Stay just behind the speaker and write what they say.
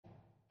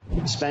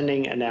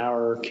Spending an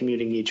hour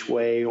commuting each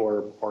way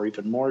or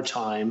even more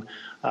time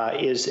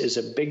is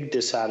a big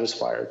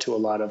dissatisfier to a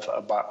lot of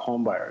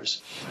home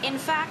buyers. In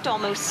fact,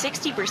 almost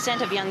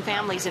 60% of young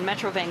families in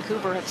Metro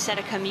Vancouver have said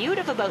a commute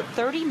of about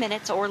 30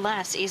 minutes or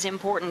less is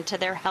important to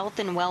their health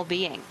and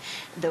well-being.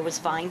 Those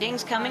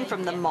findings coming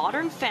from the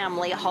Modern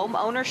Family Home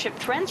Ownership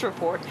Trends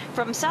Report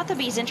from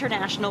Sotheby's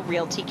International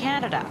Realty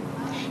Canada.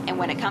 And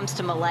when it comes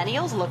to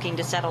millennials looking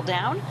to settle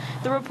down,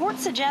 the report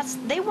suggests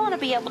they want to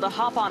be able to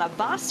hop on a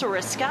bus or a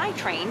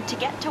SkyTrain to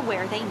get to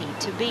where they need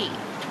to be.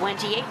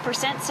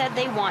 28% said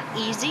they want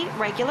easy,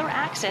 regular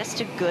access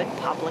to good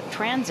public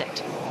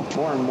transit.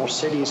 More and more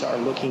cities are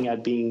looking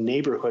at being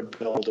neighborhood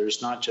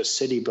builders, not just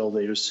city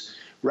builders,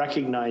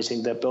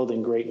 recognizing that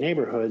building great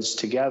neighborhoods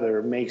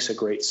together makes a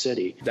great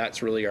city.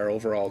 That's really our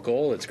overall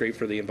goal. It's great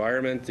for the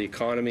environment, the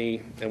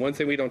economy, and one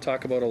thing we don't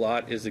talk about a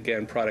lot is,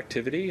 again,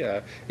 productivity.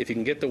 If you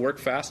can get to work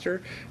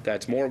faster,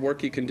 that's more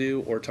work you can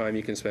do or time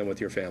you can spend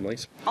with your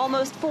families.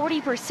 Almost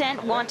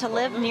 40% want to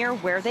live near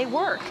where they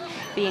work.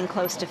 Being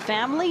close to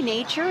family,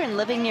 nature, and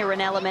living near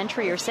an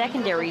elementary or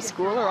secondary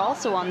school are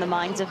also on the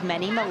minds of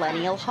many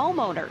millennial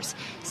homeowners.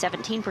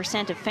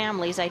 17% of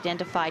families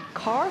identified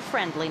car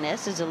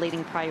friendliness as a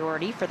leading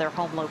priority for their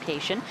home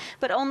location,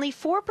 but only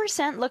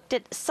 4% looked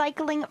at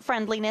cycling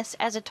friendliness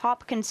as a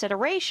top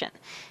consideration.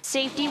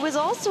 Safety was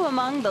also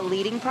among the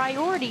leading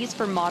priorities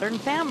for modern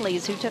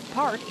families who took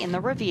part in the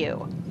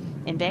review.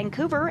 In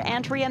Vancouver,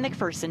 Andrea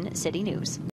McPherson, City News.